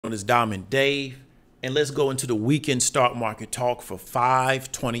On this Diamond Dave, and let's go into the weekend stock market talk for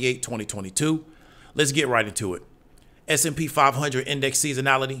 5/28/2022. Let's get right into it. S&P 500 index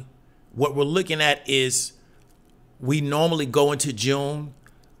seasonality. What we're looking at is we normally go into June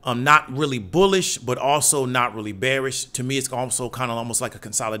not really bullish, but also not really bearish. To me, it's also kind of almost like a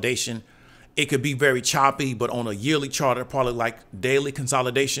consolidation. It could be very choppy, but on a yearly chart, probably like daily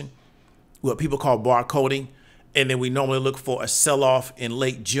consolidation, what people call bar coding. And then we normally look for a sell-off in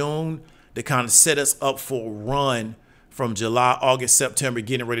late June to kind of set us up for a run from July, August, September,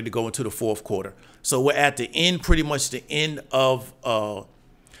 getting ready to go into the fourth quarter. So we're at the end, pretty much the end of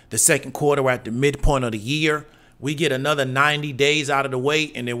the second quarter. We're at the midpoint of the year. We get another 90 days out of the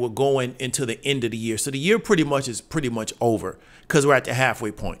way, and then we're going into the end of the year. So the year pretty much is over because we're at the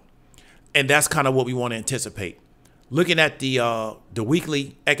halfway point. And that's kind of what we want to anticipate. Looking at the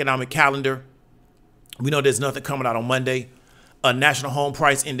weekly economic calendar, we know there's nothing coming out on Monday. National Home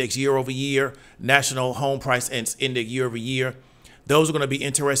Price Index year over year, National Home Price Index year over year. Those are going to be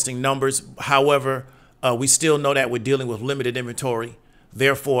interesting numbers. However, we still know that we're dealing with limited inventory.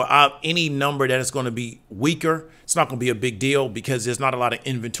 Therefore, any number that is going to be weaker, it's not going to be a big deal because there's not a lot of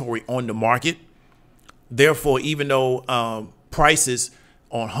inventory on the market. Therefore, even though prices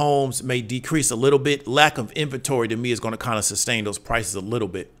on homes may decrease a little bit, lack of inventory to me is going to kind of sustain those prices a little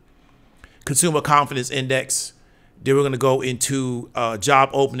bit. Consumer Confidence Index. Then we're going to go into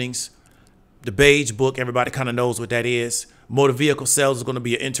job openings. The beige book, everybody kind of knows what that is. Motor vehicle sales is going to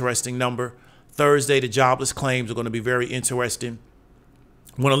be an interesting number. Thursday, the jobless claims are going to be very interesting.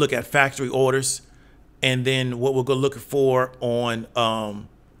 We want to look at factory orders. And then what we're going to look for on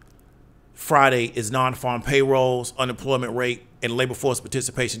Friday is non-farm payrolls, unemployment rate, and labor force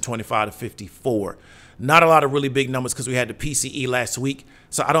participation 25 to 54. Not a lot of really big numbers because we had the PCE last week.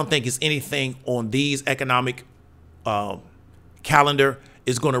 So I don't think it's anything on these economic calendar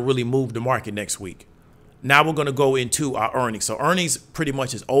is going to really move the market next week. Now we're going to go into our earnings. So earnings pretty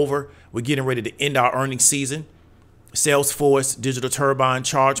much is over. We're getting ready to end our earnings season. Salesforce, Digital Turbine,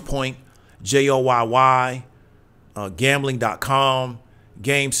 ChargePoint, JOYY, Gambling.com,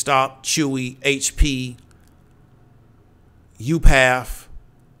 GameStop, Chewy, HP, UPath,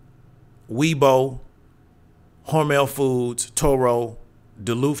 Weibo, Hormel Foods, Toro,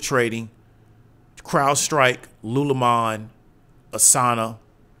 Duluth Trading, CrowdStrike, Lululemon, Asana,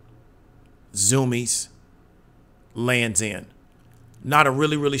 Zoomies, Lands End. Not a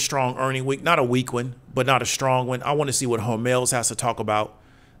really strong earning week. Not a weak one, but not a strong one. I want to see what Hormel's has to talk about.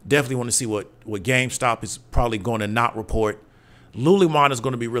 Definitely want to see what GameStop is probably going to not report. Lululemon is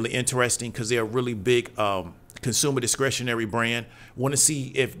going to be really interesting because they're a really big consumer discretionary brand. Want to see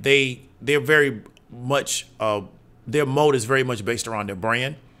if they're very much their mode is very much based around their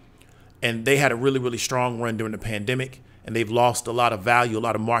brand, and they had a really strong run during the pandemic, and they've lost a lot of value, a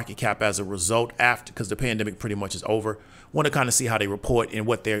lot of market cap as a result after because the pandemic pretty much is over. Want to kind of see how they report and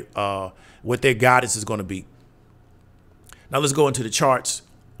what their guidance is going to be. Now let's go into the charts.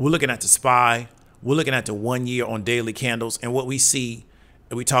 We're looking at the SPY. We're looking at the 1 year on daily candles, and what we see,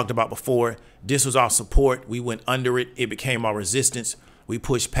 and we talked about before, this was our support. We went under it. It became our resistance. We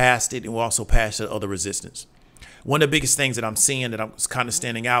pushed past it, and we also passed the other resistance. One of the biggest things that I'm seeing that I'm kind of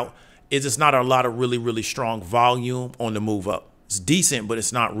standing out is it's not a lot of really strong volume on the move up. It's decent, but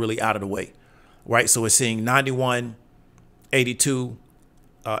it's not really out of the way, right? So we're seeing 91, 82,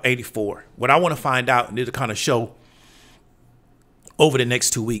 84. What I want to find out, and it'll kind of show over the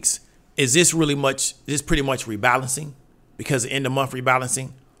next 2 weeks, is this pretty much rebalancing because of end of month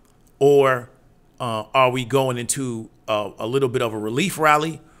rebalancing, or are we going into a little bit of a relief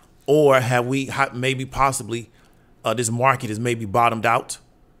rally, or have we maybe possibly this market is maybe bottomed out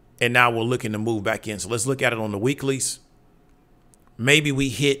and now we're looking to move back in? So let's look at it on the weeklies. Maybe we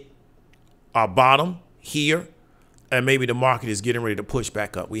hit our bottom here, and maybe the market is getting ready to push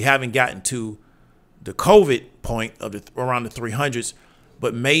back up. We haven't gotten to the COVID point of around the 300s,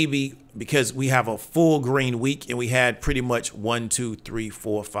 but maybe because we have a full green week and we had pretty much 1, 2, 3,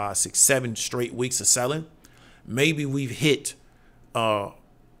 4, 5, 6, 7 straight weeks of selling, maybe we've hit a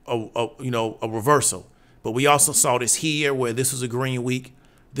reversal. But we also saw this here where this was a green week,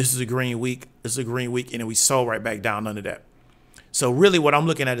 this is a green week, this is a green week, and then we sold right back down under that. So really what I'm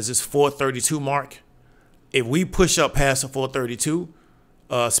looking at is this 432 mark. If we push up past the 432,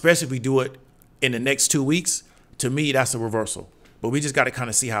 especially if we do it in the next 2 weeks, to me, that's a reversal. But we just got to kind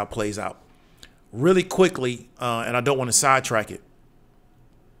of see how it plays out. Really quickly, and I don't want to sidetrack it,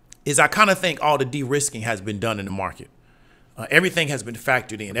 is I kind of think all the de-risking has been done in the market. Everything has been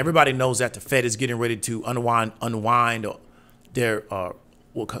factored in. Everybody knows that the Fed is getting ready to unwind their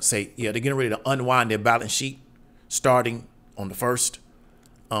they're getting ready to unwind their balance sheet starting on the 1st.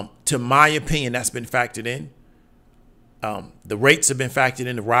 To my opinion, that's been factored in. The rates have been factored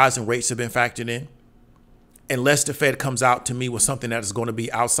in. The rise in rates have been factored in. Unless the Fed comes out to me with something that is going to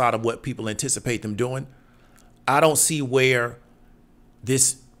be outside of what people anticipate them doing, I don't see where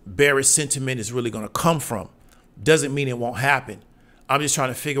this bearish sentiment is really going to come from. Doesn't mean it won't happen. I'm just trying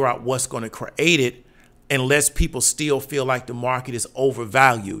to figure out what's going to create it, unless people still feel like the market is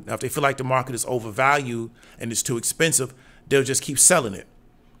overvalued. Now, if they feel like the market is overvalued and it's too expensive, they'll just keep selling it.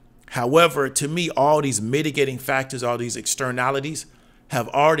 However, to me, all these mitigating factors, all these externalities have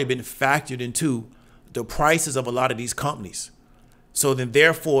already been factored into the prices of a lot of these companies. So then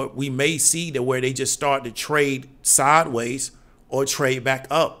therefore, we may see that where they just start to trade sideways or trade back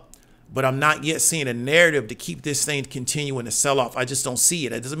up. But I'm not yet seeing a narrative to keep this thing continuing to sell off. I just don't see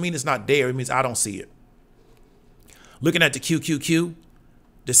it. That doesn't mean it's not there. It means I don't see it. Looking at the QQQ,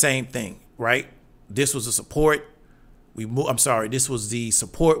 the same thing, right? This was a support. This was the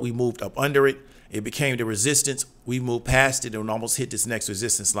support. We moved up under it. It became the resistance. We moved past it and almost hit this next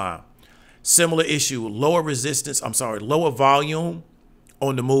resistance line. Similar issue, lower volume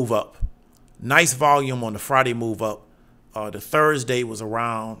on the move up. Nice volume on the Friday move up. The Thursday was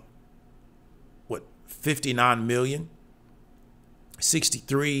around, 59 million.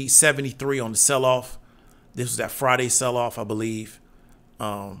 63, 73 on the sell-off. This was that Friday sell-off, I believe.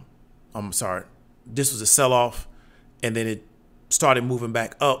 This was a sell-off, and then it started moving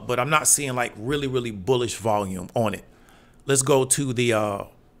back up, but I'm not seeing like really, really bullish volume on it. Let's go to the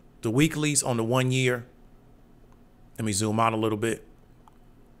weeklies on the 1 year. Let me zoom out a little bit.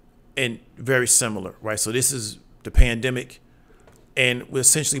 And very similar, right? So this is the pandemic, and we're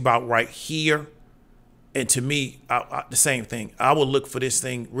essentially about right here. And to me, the same thing. I will look for this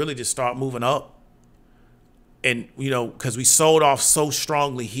thing really to start moving up. And, because we sold off so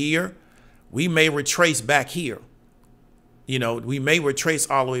strongly here, we may retrace back here. We may retrace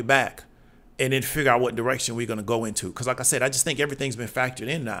all the way back and then figure out what direction we're going to go into. Because like I said, I just think everything's been factored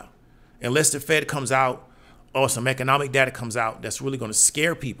in now. Unless the Fed comes out or some economic data comes out that's really going to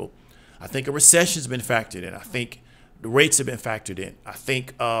scare people. I think a recession's been factored in. I think the rates have been factored in. I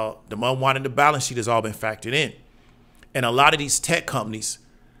think the unwinding the balance sheet has all been factored in. And a lot of these tech companies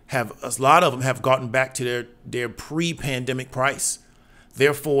a lot of them have gotten back to their pre-pandemic price.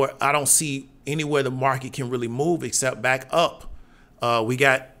 Therefore, I don't see anywhere the market can really move except back up. We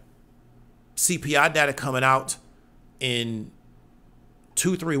got CPI data coming out in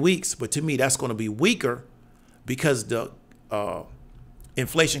 2-3 weeks, but to me, that's going to be weaker because the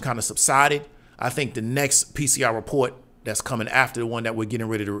inflation kind of subsided. I think the next PCI report that's coming after the one that we're getting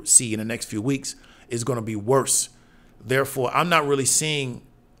ready to see in the next few weeks is going to be worse. Therefore, I'm not really seeing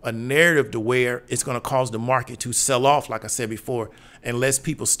a narrative to where it's going to cause the market to sell off, like I said before, unless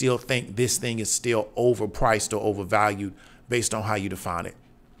people still think this thing is still overpriced or overvalued based on how you define it.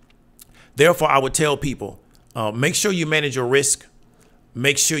 Therefore, I would tell people, make sure you manage your risk.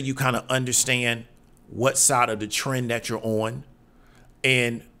 Make sure you kind of understand what side of the trend that you're on.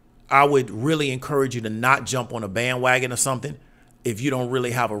 And I would really encourage you to not jump on a bandwagon or something if you don't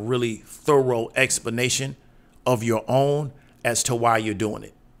really have a really thorough explanation of your own as to why you're doing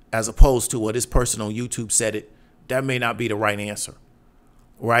it, as opposed to what this person on YouTube said it. That may not be the right answer,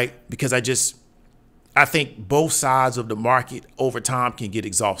 right? Because I think both sides of the market over time can get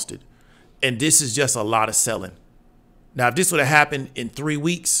exhausted. And this is just a lot of selling. Now, if this would have happened in 3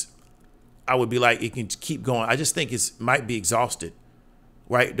 weeks, I would be like, it can keep going. I just think it might be exhausted,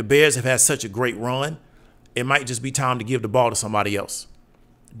 right? The Bears have had such a great run. It might just be time to give the ball to somebody else.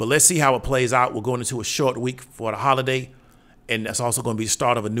 But let's see how it plays out. We're going into a short week for the holiday, and that's also going to be the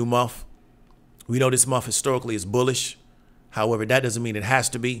start of a new month. We know this month historically is bullish. However, that doesn't mean it has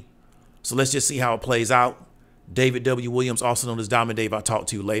to be. So let's just see how it plays out. David W. Williams, also known as Diamond Dave. I'll talk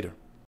to you later.